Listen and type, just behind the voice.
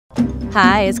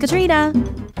Hi, it's Katrina.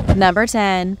 Number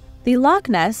 10. The Loch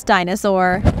Ness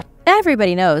Dinosaur.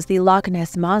 Everybody knows the Loch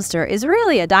Ness Monster is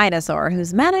really a dinosaur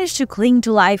who's managed to cling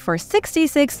to life for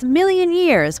 66 million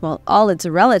years while all its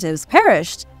relatives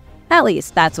perished. At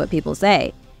least that's what people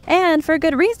say, and for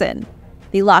good reason.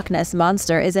 The Loch Ness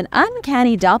Monster is an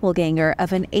uncanny doppelganger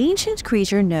of an ancient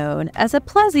creature known as a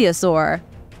plesiosaur.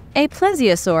 A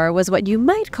plesiosaur was what you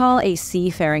might call a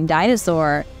seafaring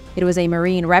dinosaur. It was a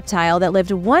marine reptile that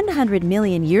lived 100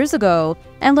 million years ago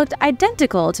and looked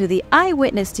identical to the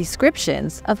eyewitness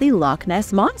descriptions of the Loch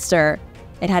Ness Monster.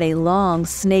 It had a long,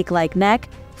 snake-like neck,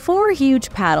 4 huge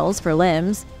paddles for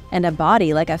limbs, and a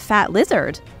body like a fat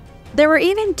lizard. There were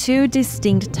even 2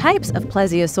 distinct types of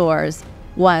plesiosaurs,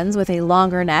 ones with a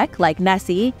longer neck like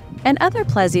Nessie, and other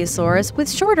plesiosaurs with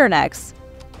shorter necks.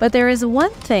 But there is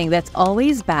one thing that's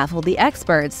always baffled the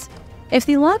experts. If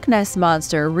the Loch Ness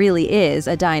Monster really is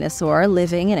a dinosaur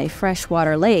living in a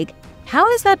freshwater lake, how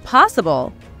is that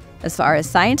possible? As far as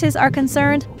scientists are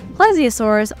concerned,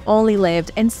 plesiosaurs only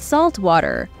lived in salt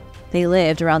water. They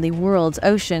lived around the world's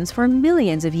oceans for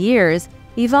millions of years,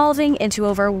 evolving into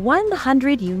over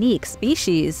 100 unique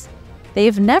species.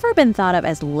 They've never been thought of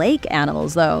as lake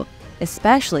animals, though,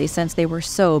 especially since they were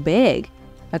so big.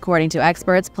 According to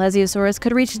experts, plesiosaurs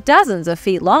could reach dozens of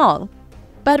feet long.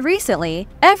 But recently,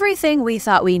 everything we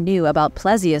thought we knew about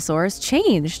plesiosaurs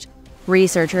changed.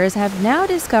 Researchers have now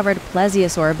discovered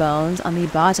plesiosaur bones on the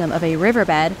bottom of a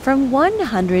riverbed from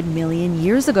 100 million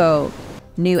years ago.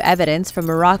 New evidence from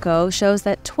Morocco shows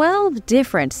that 12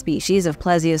 different species of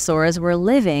plesiosaurs were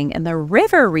living in the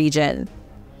river region.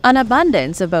 An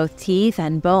abundance of both teeth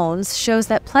and bones shows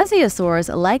that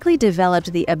plesiosaurs likely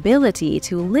developed the ability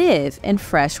to live in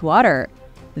fresh water.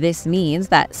 This means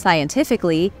that,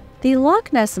 scientifically, the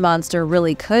Loch Ness Monster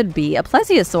really could be a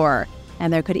plesiosaur,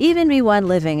 and there could even be one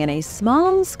living in a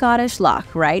small Scottish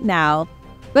loch right now.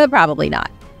 But probably not.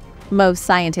 Most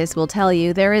scientists will tell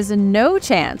you there is no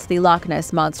chance the Loch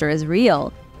Ness Monster is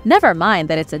real, never mind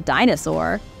that it's a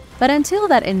dinosaur. But until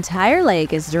that entire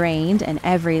lake is drained and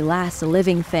every last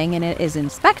living thing in it is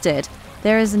inspected,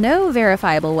 there is no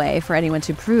verifiable way for anyone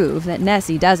to prove that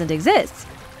Nessie doesn't exist,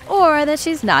 or that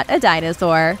she's not a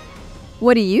dinosaur.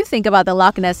 What do you think about the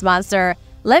Loch Ness Monster?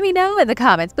 Let me know in the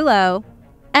comments below.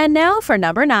 And now for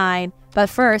number 9. But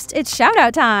first, it's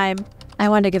shoutout time. I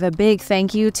want to give a big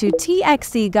thank you to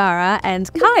TXC Gara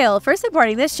and Kyle for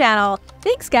supporting this channel.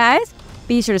 Thanks, guys!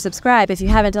 Be sure to subscribe if you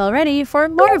haven't already for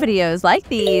more videos like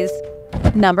these.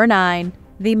 Number 9.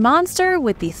 The Monster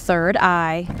with the Third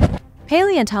Eye.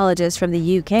 Paleontologists from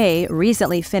the UK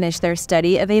recently finished their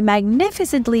study of a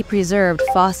magnificently preserved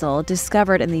fossil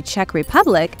discovered in the Czech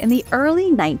Republic in the early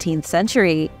 19th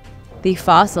century. The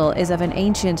fossil is of an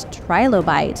ancient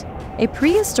trilobite, a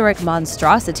prehistoric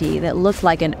monstrosity that looked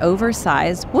like an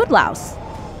oversized woodlouse.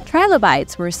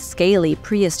 Trilobites were scaly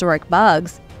prehistoric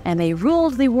bugs, and they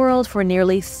ruled the world for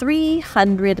nearly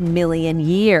 300 million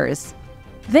years.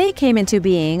 They came into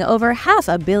being over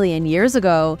 500 million years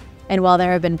ago, and while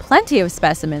there have been plenty of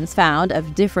specimens found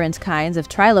of different kinds of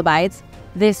trilobites,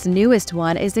 this newest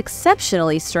one is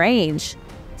exceptionally strange.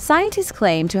 Scientists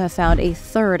claim to have found a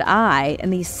third eye in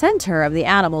the center of the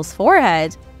animal's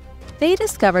forehead. They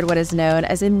discovered what is known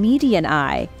as a median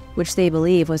eye, which they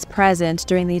believe was present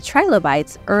during the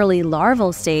trilobite's early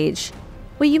larval stage.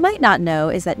 What you might not know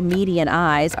is that median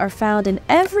eyes are found in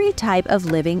every type of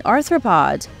living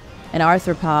arthropod. An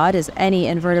arthropod is any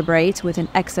invertebrate with an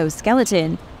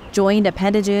exoskeleton, joined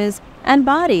appendages, and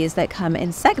bodies that come in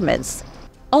segments.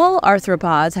 All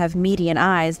arthropods have median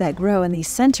eyes that grow in the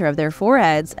center of their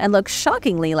foreheads and look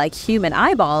shockingly like human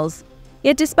eyeballs.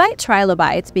 Yet despite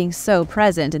trilobites being so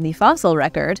present in the fossil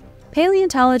record,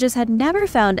 paleontologists had never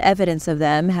found evidence of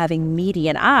them having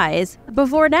median eyes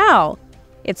before now.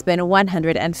 It's been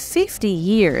 150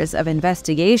 years of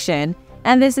investigation,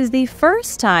 and this is the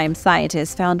first time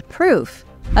scientists found proof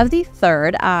of the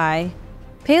third eye.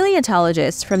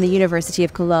 Paleontologists from the University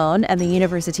of Cologne and the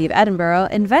University of Edinburgh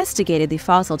investigated the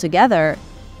fossil together.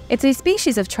 It's a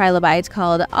species of trilobite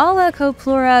called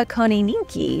Alacoplura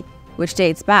konininki, which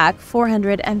dates back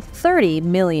 430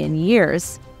 million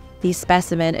years. The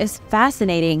specimen is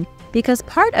fascinating because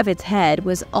part of its head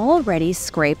was already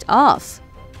scraped off.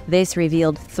 This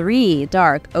revealed 3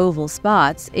 dark oval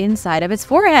spots inside of its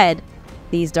forehead.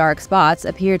 These dark spots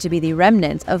appear to be the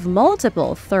remnants of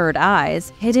multiple third eyes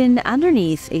hidden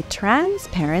underneath a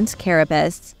transparent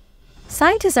carapace.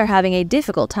 Scientists are having a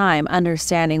difficult time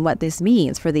understanding what this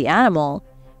means for the animal.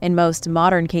 In most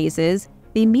modern cases,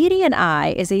 the median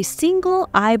eye is a single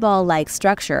eyeball-like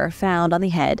structure found on the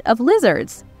head of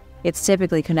lizards. It's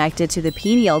typically connected to the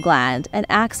pineal gland and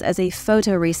acts as a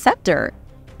photoreceptor.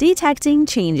 detecting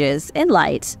changes in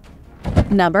light.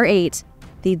 Number 8.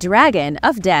 The Dragon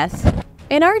of Death.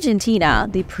 In Argentina,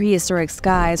 the prehistoric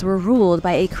skies were ruled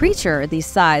by a creature the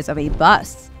size of a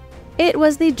bus. It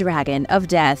was the Dragon of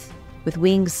Death, with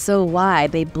wings so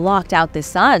wide they blocked out the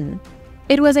sun.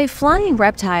 It was a flying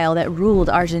reptile that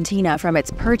ruled Argentina from its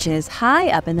perches high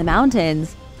up in the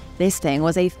mountains. This thing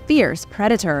was a fierce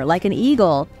predator like an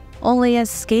eagle, only as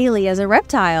scaly as a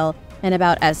reptile and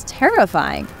about as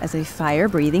terrifying as a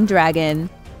fire-breathing dragon.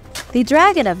 The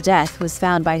Dragon of Death was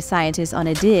found by scientists on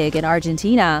a dig in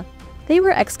Argentina. They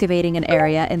were excavating an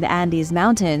area in the Andes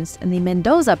Mountains in the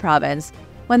Mendoza province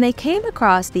when they came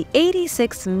across the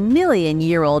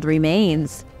 86-million-year-old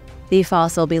remains. The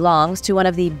fossil belongs to one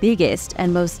of the biggest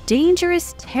and most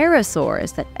dangerous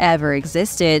pterosaurs that ever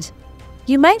existed.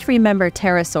 You might remember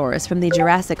pterosaurs from the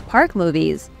Jurassic Park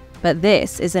movies, but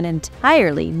this is an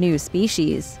entirely new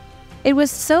species. It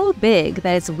was so big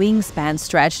that its wingspan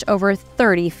stretched over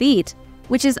 30 feet,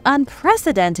 which is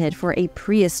unprecedented for a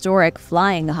prehistoric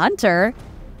flying hunter.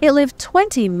 It lived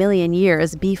 20 million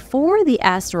years before the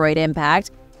asteroid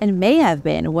impact and may have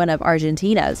been one of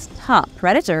Argentina's top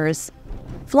predators.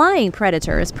 Flying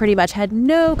predators pretty much had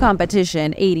no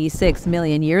competition 86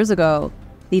 million years ago.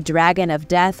 The Dragon of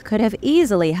Death could have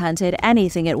easily hunted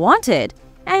anything it wanted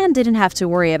and didn't have to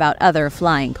worry about other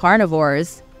flying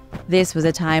carnivores. This was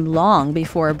a time long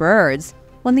before birds,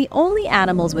 when the only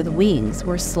animals with wings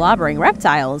were slobbering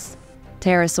reptiles.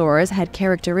 Pterosaurs had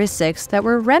characteristics that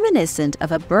were reminiscent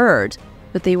of a bird,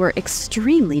 but they were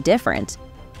extremely different.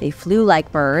 They flew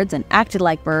like birds and acted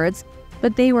like birds,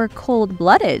 but they were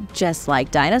cold-blooded, just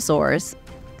like dinosaurs.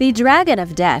 The Dragon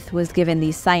of Death was given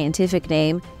the scientific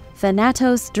name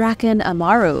Thanatos draken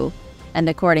amaru, and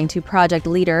according to project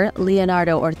leader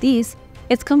Leonardo Ortiz,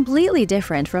 it's completely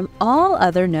different from all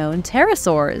other known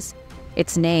pterosaurs.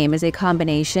 Its name is a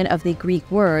combination of the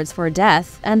Greek words for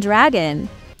death and dragon,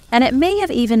 and it may have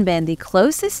even been the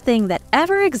closest thing that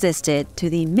ever existed to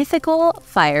the mythical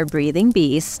fire-breathing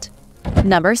beast.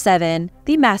 Number 7.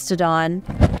 The Mastodon.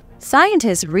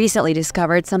 Scientists recently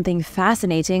discovered something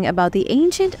fascinating about the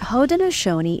ancient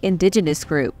Haudenosaunee indigenous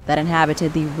group that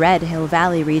inhabited the Red Hill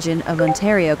Valley region of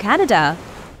Ontario, Canada.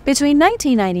 Between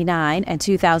 1999 and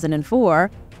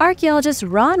 2004, archaeologist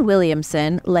Ron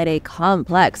Williamson led a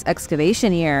complex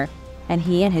excavation here, and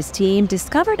he and his team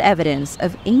discovered evidence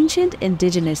of ancient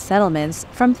indigenous settlements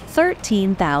from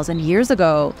 13,000 years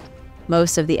ago.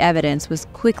 Most of the evidence was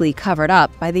quickly covered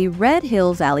up by the Red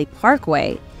Hill Valley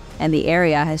Parkway, and the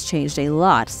area has changed a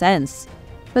lot since.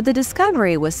 But the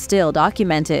discovery was still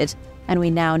documented, and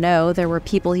we now know there were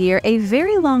people here a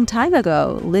very long time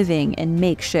ago living in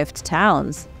makeshift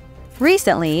towns.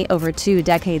 Recently, over 2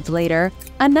 decades later,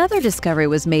 another discovery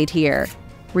was made here.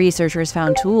 Researchers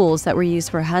found tools that were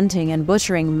used for hunting and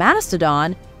butchering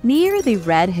mastodon near the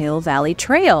Red Hill Valley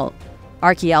Trail.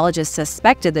 Archaeologists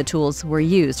suspected the tools were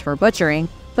used for butchering,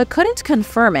 but couldn't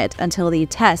confirm it until the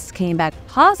tests came back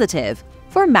positive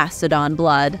for mastodon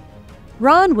blood.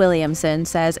 Ron Williamson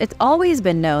says it's always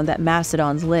been known that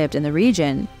mastodons lived in the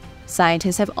region.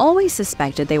 Scientists have always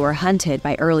suspected they were hunted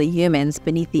by early humans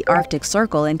beneath the Arctic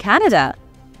Circle in Canada.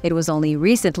 It was only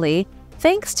recently,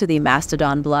 thanks to the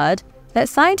mastodon blood, that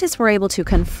scientists were able to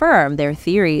confirm their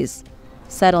theories.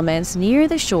 Settlements near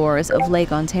the shores of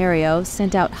Lake Ontario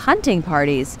sent out hunting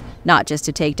parties, not just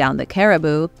to take down the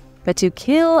caribou, but to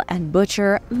kill and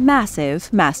butcher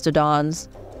massive mastodons.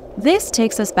 This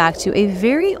takes us back to a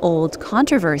very old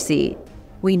controversy.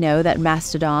 We know that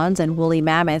mastodons and woolly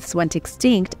mammoths went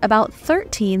extinct about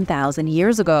 13,000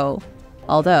 years ago,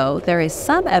 although there is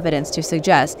some evidence to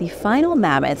suggest the final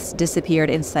mammoths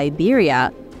disappeared in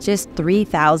Siberia just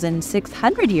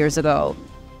 3,600 years ago.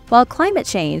 While climate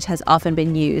change has often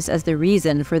been used as the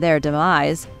reason for their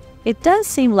demise, it does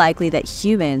seem likely that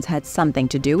humans had something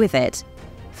to do with it.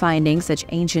 Finding such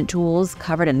ancient tools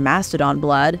covered in mastodon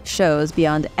blood shows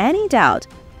beyond any doubt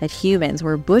that humans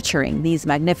were butchering these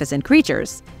magnificent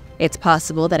creatures. It's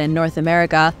possible that in North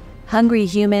America, hungry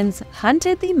humans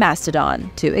hunted the mastodon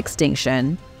to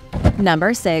extinction.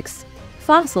 Number 6.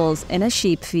 Fossils in a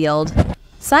sheep field.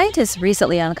 Scientists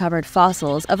recently uncovered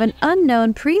fossils of an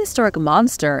unknown prehistoric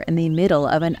monster in the middle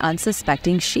of an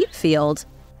unsuspecting sheep field.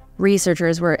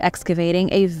 Researchers were excavating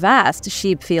a vast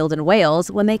sheep field in Wales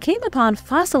when they came upon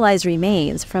fossilized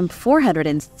remains from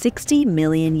 460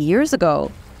 million years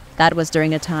ago. That was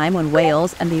during a time when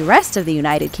Wales and the rest of the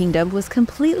United Kingdom was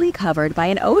completely covered by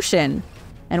an ocean.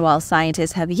 And while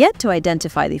scientists have yet to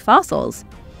identify the fossils,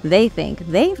 they think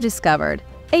they've discovered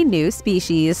a new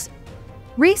species.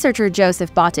 Researcher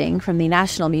Joseph Botting from the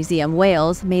National Museum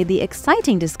Wales made the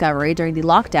exciting discovery during the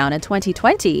lockdown in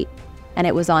 2020. and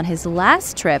it was on his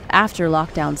last trip after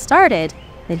lockdown started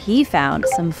that he found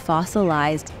some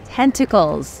fossilized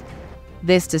tentacles.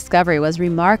 This discovery was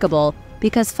remarkable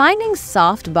because finding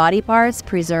soft body parts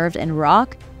preserved in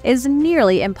rock is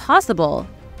nearly impossible.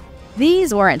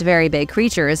 These weren't very big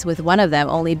creatures, with one of them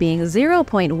only being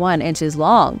 0.1 inches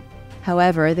long.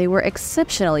 However, they were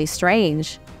exceptionally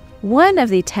strange. One of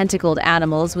the tentacled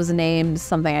animals was named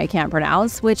something I can't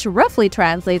pronounce, which roughly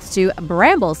translates to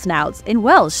bramble snouts in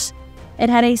Welsh. It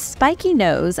had a spiky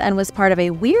nose and was part of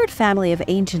a weird family of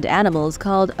ancient animals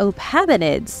called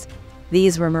opabinids.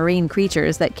 These were marine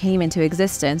creatures that came into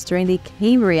existence during the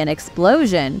Cambrian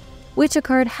explosion, which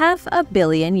occurred 500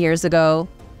 million years ago.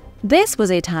 This was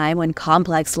a time when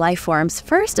complex life forms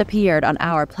first appeared on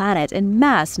our planet in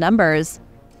mass numbers.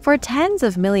 For tens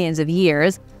of millions of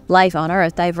years, life on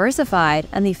Earth diversified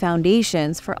and the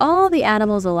foundations for all the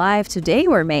animals alive today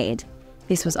were made.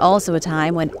 This was also a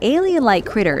time when alien-like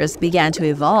critters began to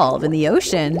evolve in the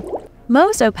ocean.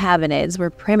 Most opabinids were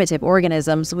primitive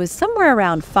organisms with somewhere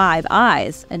around 5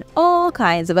 eyes and all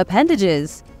kinds of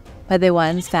appendages. But the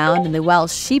ones found in the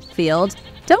Welsh sheep field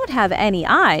don't have any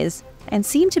eyes and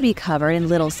seem to be covered in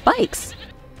little spikes.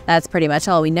 That's pretty much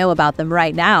all we know about them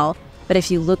right now, but if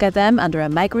you look at them under a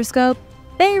microscope,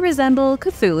 they resemble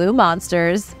Cthulhu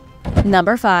monsters.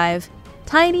 Number 5.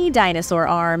 Tiny dinosaur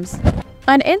arms.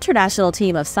 An international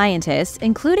team of scientists,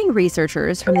 including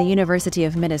researchers from the University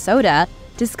of Minnesota,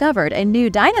 discovered a new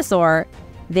dinosaur.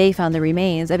 They found the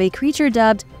remains of a creature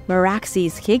dubbed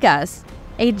Meraxes gigas,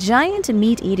 a giant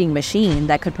meat-eating machine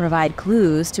that could provide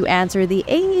clues to answer the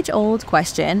age-old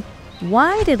question,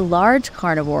 why did large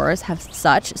carnivores have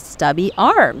such stubby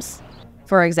arms?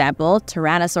 For example,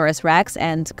 Tyrannosaurus rex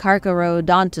and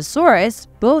Carcharodontosaurus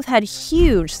both had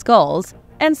huge skulls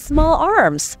and small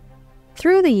arms.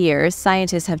 Through the years,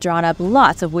 scientists have drawn up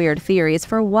lots of weird theories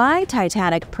for why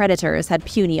titanic predators had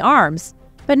puny arms,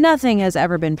 but nothing has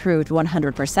ever been proved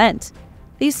 100%.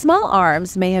 These small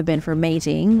arms may have been for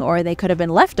mating, or they could have been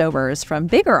leftovers from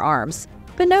bigger arms,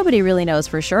 but nobody really knows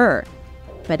for sure.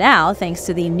 But now, thanks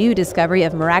to the new discovery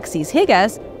of Meraxes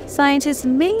gigas, scientists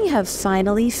may have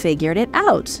finally figured it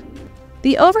out.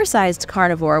 The oversized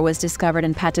carnivore was discovered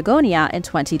in Patagonia in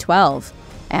 2012,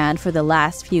 and for the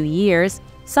last few years,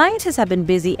 scientists have been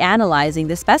busy analyzing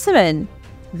the specimen.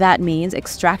 That means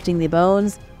extracting the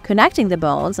bones, connecting the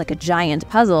bones like a giant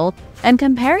puzzle, and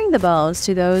comparing the bones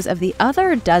to those of the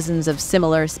other dozens of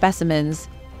similar specimens.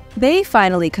 They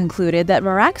finally concluded that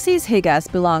Meraxes gigas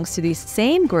belongs to the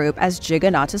same group as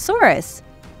Giganotosaurus.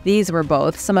 These were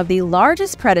both some of the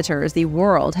largest predators the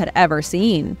world had ever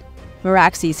seen.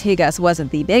 Meraxes gigas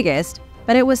wasn't the biggest,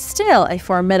 but it was still a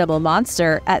formidable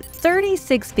monster at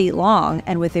 36 feet long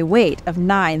and with a weight of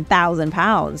 9,000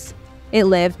 pounds. It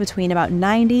lived between about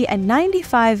 90 and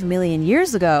 95 million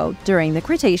years ago during the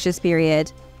Cretaceous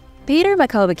period. Peter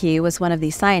Makobicki was one of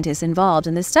the scientists involved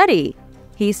in the study.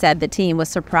 He said the team was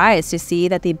surprised to see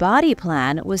that the body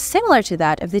plan was similar to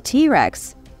that of the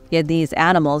T-Rex, yet these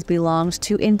animals belonged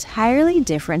to entirely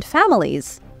different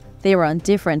families. They were on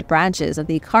different branches of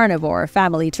the carnivore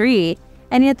family tree,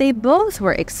 and yet they both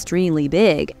were extremely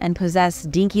big and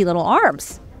possessed dinky little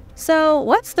arms. So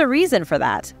what's the reason for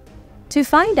that? To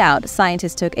find out,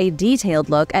 scientists took a detailed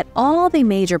look at all the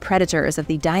major predators of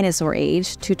the dinosaur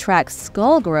age to track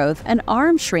skull growth and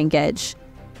arm shrinkage.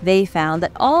 They found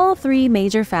that all 3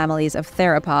 major families of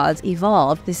theropods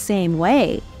evolved the same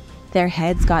way. Their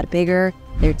heads got bigger,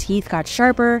 their teeth got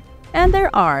sharper, and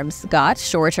their arms got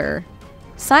shorter.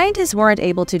 Scientists weren't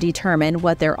able to determine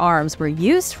what their arms were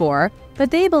used for,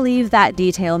 but they believe that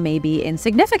detail may be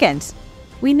insignificant.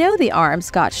 We know the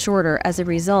arms got shorter as a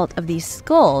result of the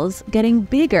skulls getting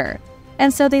bigger,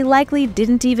 and so they likely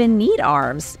didn't even need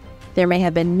arms. There may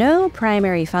have been no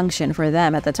primary function for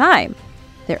them at the time.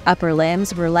 Their upper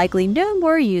limbs were likely no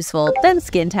more useful than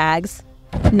skin tags.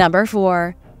 Number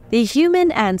 4. The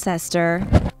human ancestor.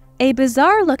 A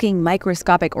bizarre-looking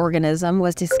microscopic organism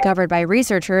was discovered by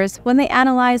researchers when they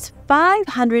analyzed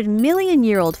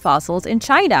 500-million-year-old fossils in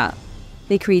China.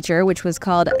 The creature, which was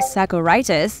called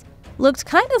Saccharaitis, looked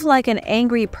kind of like an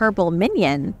angry purple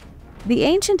minion. The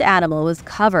ancient animal was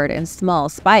covered in small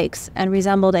spikes and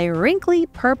resembled a wrinkly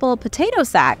purple potato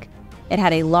sack. It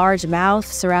had a large mouth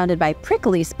surrounded by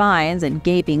prickly spines and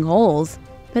gaping holes,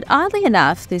 but oddly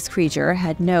enough, this creature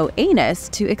had no anus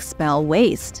to expel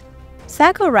waste.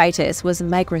 Saccharaitis was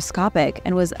microscopic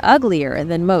and was uglier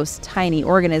than most tiny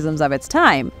organisms of its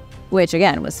time, which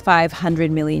again was 500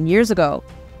 million years ago.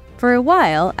 For a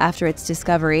while after its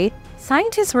discovery,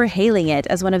 scientists were hailing it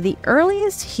as one of the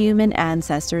earliest human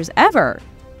ancestors ever.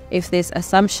 If this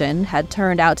assumption had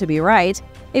turned out to be right,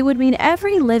 it would mean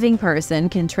every living person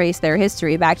can trace their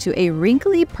history back to a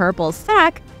wrinkly purple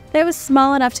sack that was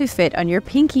small enough to fit on your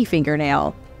pinky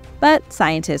fingernail. But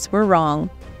scientists were wrong.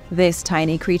 This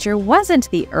tiny creature wasn't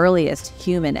the earliest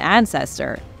human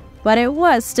ancestor, but it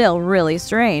was still really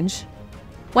strange.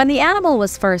 When the animal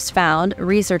was first found,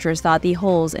 researchers thought the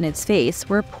holes in its face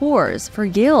were pores for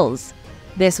gills.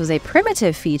 This was a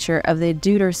primitive feature of the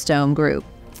deuterostome group,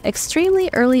 extremely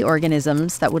early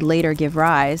organisms that would later give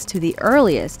rise to the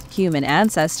earliest human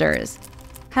ancestors.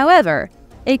 However,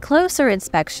 a closer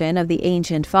inspection of the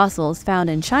ancient fossils found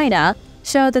in China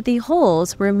showed that the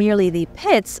holes were merely the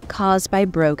pits caused by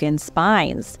broken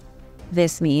spines.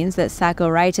 This means that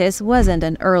Saccharitis wasn't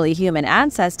an early human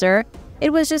ancestor,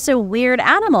 it was just a weird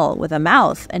animal with a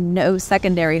mouth and no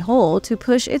secondary hole to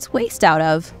push its waste out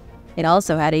of. It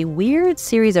also had a weird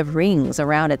series of rings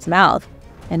around its mouth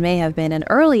and may have been an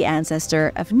early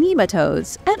ancestor of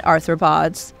nematodes and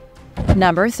arthropods.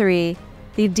 Number 3.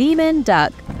 The demon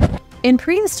duck. In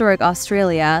prehistoric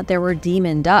Australia, there were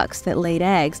demon ducks that laid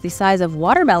eggs the size of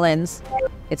watermelons.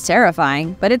 It's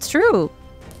terrifying, but it's true.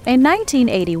 In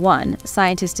 1981,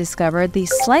 scientists discovered the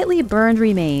slightly burned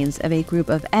remains of a group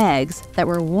of eggs that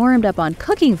were warmed up on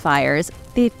cooking fires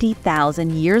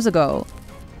 50,000 years ago.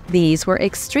 These were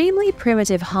extremely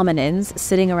primitive hominins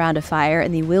sitting around a fire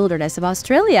in the wilderness of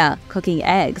Australia, cooking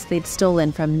eggs they'd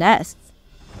stolen from nests.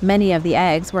 Many of the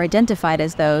eggs were identified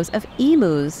as those of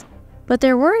emus, but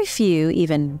there were a few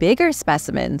even bigger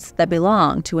specimens that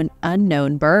belonged to an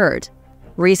unknown bird.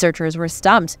 Researchers were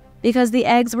stumped because the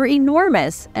eggs were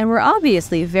enormous and were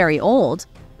obviously very old,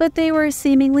 but they were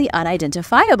seemingly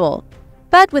unidentifiable.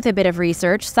 But with a bit of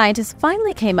research, scientists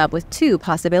finally came up with two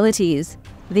possibilities.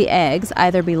 The eggs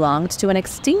either belonged to an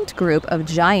extinct group of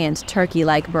giant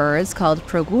turkey-like birds called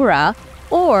progura,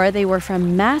 or they were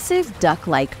from massive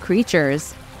duck-like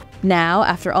creatures. Now,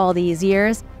 after all these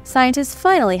years, scientists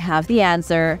finally have the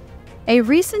answer. A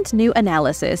recent new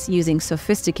analysis using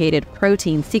sophisticated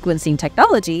protein sequencing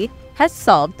technology has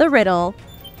solved the riddle.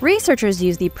 Researchers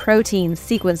use the protein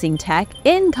sequencing tech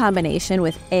in combination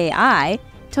with AI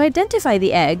to identify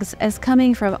the eggs as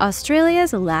coming from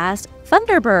Australia's last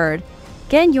thunderbird,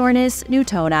 Genyornis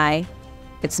newtoni.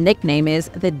 Its nickname is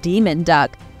the demon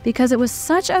duck because it was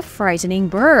such a frightening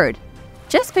bird.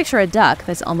 Just picture a duck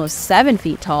that's almost 7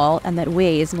 feet tall and that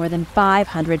weighs more than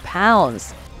 500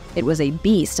 pounds. It was a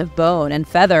beast of bone and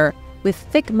feather, with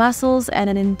thick muscles and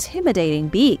an intimidating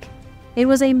beak. It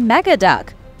was a mega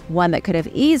duck, one that could have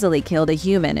easily killed a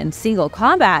human in single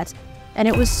combat, and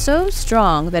it was so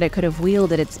strong that it could have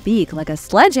wielded its beak like a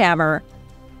sledgehammer.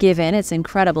 Given its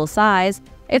incredible size,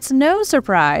 it's no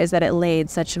surprise that it laid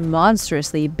such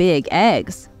monstrously big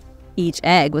eggs. Each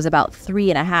egg was about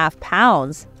 3.5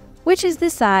 pounds, which is the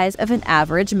size of an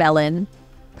average melon.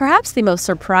 Perhaps the most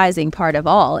surprising part of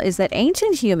all is that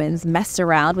ancient humans messed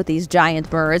around with these giant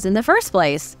birds in the first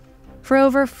place. For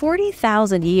over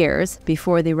 40,000 years,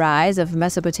 before the rise of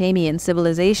Mesopotamian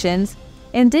civilizations,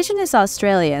 indigenous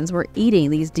Australians were eating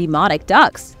these demonic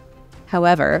ducks.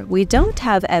 However, we don't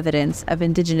have evidence of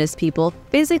indigenous people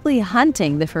physically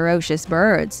hunting the ferocious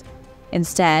birds.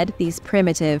 Instead, these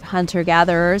primitive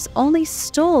hunter-gatherers only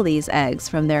stole these eggs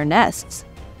from their nests.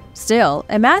 Still,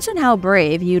 imagine how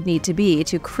brave you'd need to be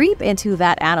to creep into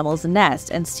that animal's nest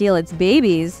and steal its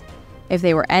babies. If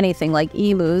they were anything like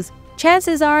emus,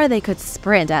 chances are they could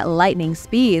sprint at lightning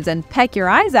speeds and peck your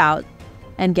eyes out.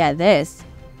 And get this,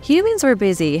 humans were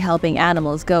busy helping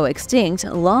animals go extinct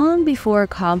long before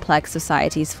complex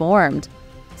societies formed.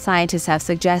 Scientists have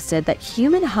suggested that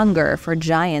human hunger for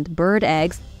giant bird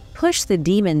eggs pushed the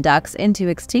demon ducks into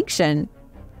extinction.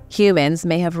 Humans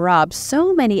may have robbed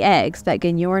so many eggs that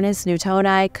Genyornis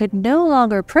newtoni could no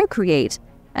longer procreate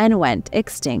and went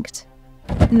extinct.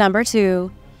 Number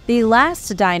 2. The last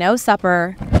dino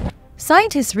supper.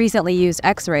 Scientists recently used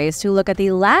X-rays to look at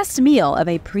the last meal of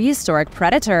a prehistoric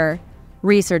predator.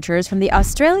 Researchers from the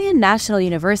Australian National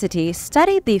University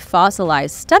studied the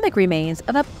fossilized stomach remains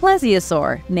of a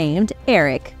plesiosaur named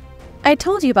Eric. I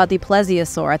told you about the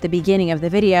plesiosaur at the beginning of the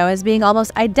video as being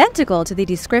almost identical to the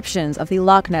descriptions of the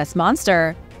Loch Ness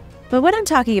Monster. But what I'm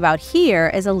talking about here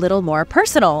is a little more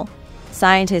personal.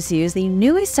 Scientists used the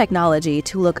newest technology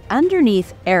to look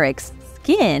underneath Eric's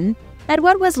skin at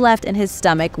what was left in his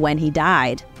stomach when he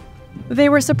died. They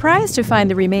were surprised to find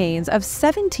the remains of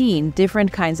 17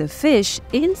 different kinds of fish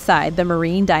inside the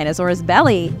marine dinosaur's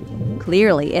belly.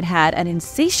 Clearly, it had an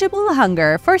insatiable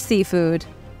hunger for seafood.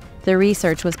 The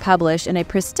research was published in a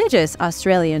prestigious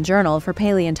Australian journal for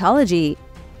paleontology.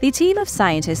 The team of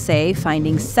scientists say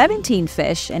finding 17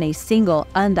 fish in a single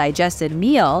undigested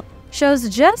meal shows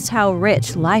just how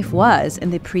rich life was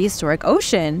in the prehistoric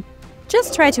ocean.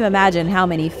 Just try to imagine how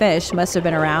many fish must have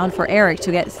been around for Eric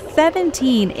to get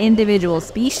 17 individual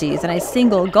species in a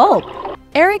single gulp.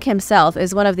 Eric himself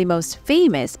is one of the most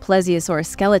famous plesiosaur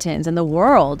skeletons in the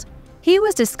world. He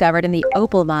was discovered in the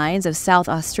opal mines of South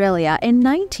Australia in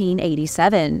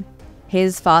 1987.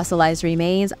 His fossilized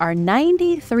remains are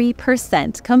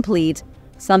 93% complete,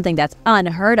 something that's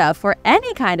unheard of for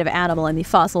any kind of animal in the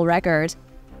fossil record.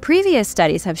 Previous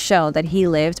studies have shown that he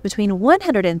lived between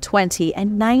 120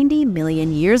 and 90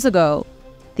 million years ago.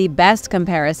 The best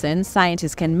comparison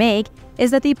scientists can make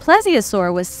is that the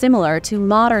plesiosaur was similar to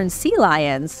modern sea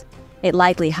lions. It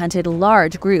likely hunted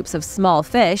large groups of small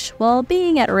fish while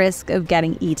being at risk of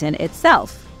getting eaten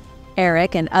itself.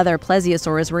 Eric and other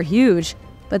plesiosaurs were huge,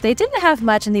 but they didn't have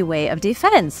much in the way of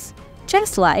defense,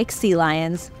 just like sea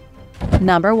lions.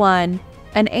 Number 1.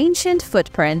 An ancient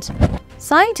footprint.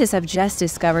 Scientists have just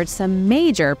discovered some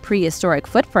major prehistoric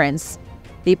footprints.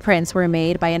 The prints were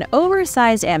made by an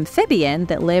oversized amphibian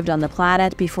that lived on the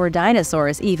planet before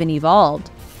dinosaurs even evolved.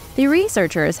 The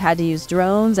researchers had to use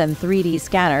drones and 3D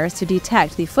scanners to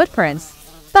detect the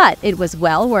footprints, but it was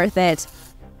well worth it.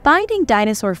 Finding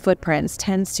dinosaur footprints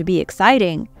tends to be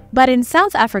exciting, but in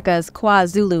South Africa's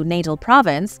KwaZulu-Natal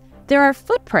province, there are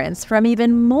footprints from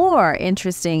even more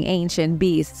interesting ancient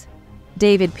beasts.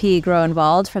 David P.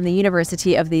 Groenewald from the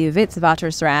University of the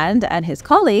Witwatersrand and his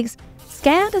colleagues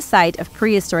scanned a site of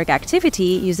prehistoric activity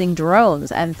using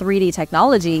drones and 3D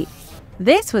technology.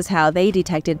 This was how they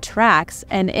detected tracks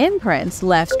and imprints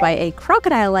left by a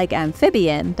crocodile-like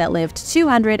amphibian that lived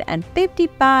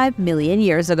 255 million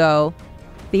years ago.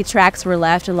 The tracks were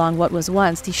left along what was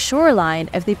once the shoreline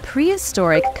of the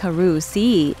prehistoric Karoo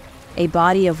Sea, a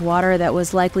body of water that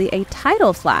was likely a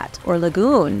tidal flat or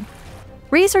lagoon.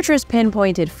 Researchers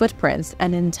pinpointed footprints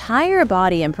and entire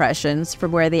body impressions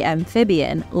from where the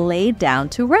amphibian laid down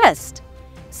to rest.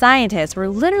 Scientists were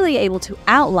literally able to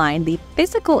outline the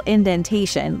physical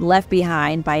indentation left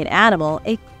behind by an animal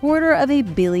a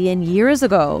 250 million years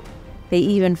ago. They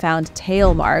even found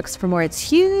tail marks from where its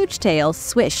huge tail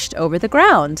swished over the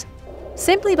ground.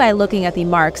 Simply by looking at the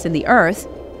marks in the earth,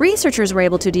 researchers were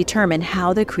able to determine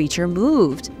how the creature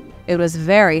moved. It was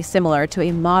very similar to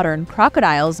a modern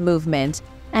crocodile's movement,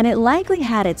 and it likely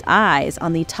had its eyes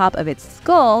on the top of its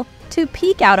skull to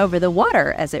peek out over the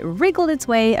water as it wriggled its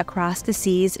way across the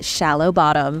sea's shallow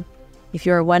bottom. If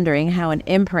you're wondering how an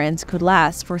imprint could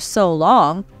last for so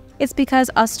long, it's because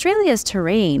Australia's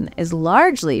terrain is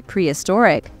largely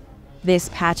prehistoric. This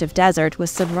patch of desert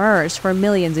was submerged for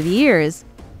millions of years.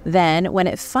 Then, when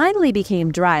it finally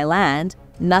became dry land,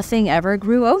 nothing ever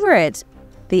grew over it.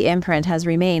 The imprint has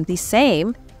remained the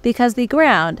same because the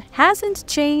ground hasn't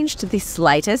changed the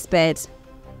slightest bit.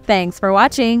 Thanks for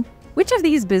watching! Which of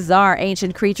these bizarre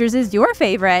ancient creatures is your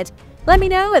favorite? Let me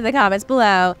know in the comments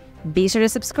below. Be sure to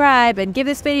subscribe and give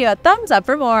this video a thumbs up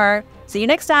for more. See you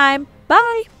next time.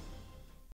 Bye!